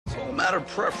matter of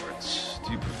preference,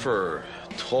 do you prefer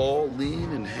tall,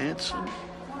 lean, and handsome?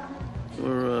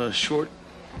 Or short,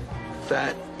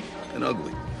 fat, and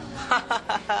ugly?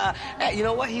 Hey, you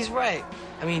know what? He's right.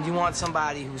 I mean, do you want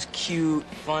somebody who's cute,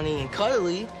 funny, and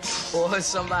cuddly, or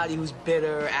somebody who's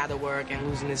bitter, out of work, and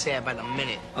losing his hair by the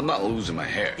minute? I'm not losing my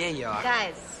hair. Yeah, you are.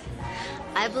 Guys,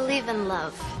 I believe in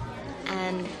love.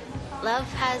 And love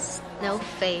has no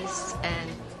face and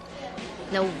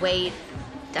no weight,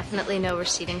 definitely no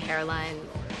receding hairline.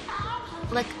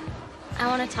 Look, I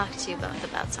want to talk to you both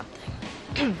about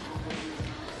something.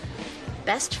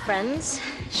 Best friends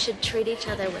should treat each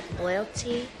other with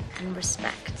loyalty and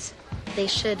respect. They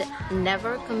should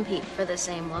never compete for the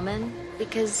same woman,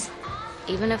 because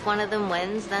even if one of them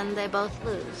wins, then they both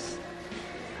lose.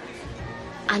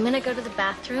 I'm gonna go to the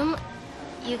bathroom.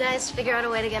 You guys figure out a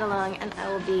way to get along, and I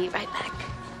will be right back.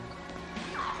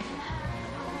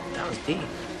 That was deep.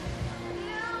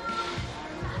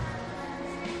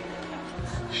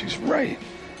 She's right.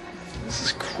 This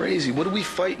is crazy. What are we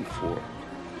fighting for?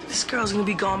 This girl's gonna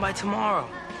be gone by tomorrow.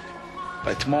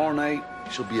 By tomorrow night,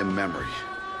 she'll be a memory.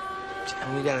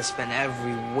 And we gotta spend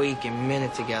every waking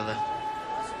minute together.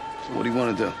 So what do you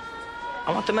want to do?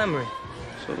 I want the memory.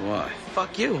 So do I.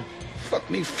 Fuck you. Fuck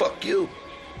me, fuck you.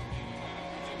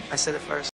 I said it first.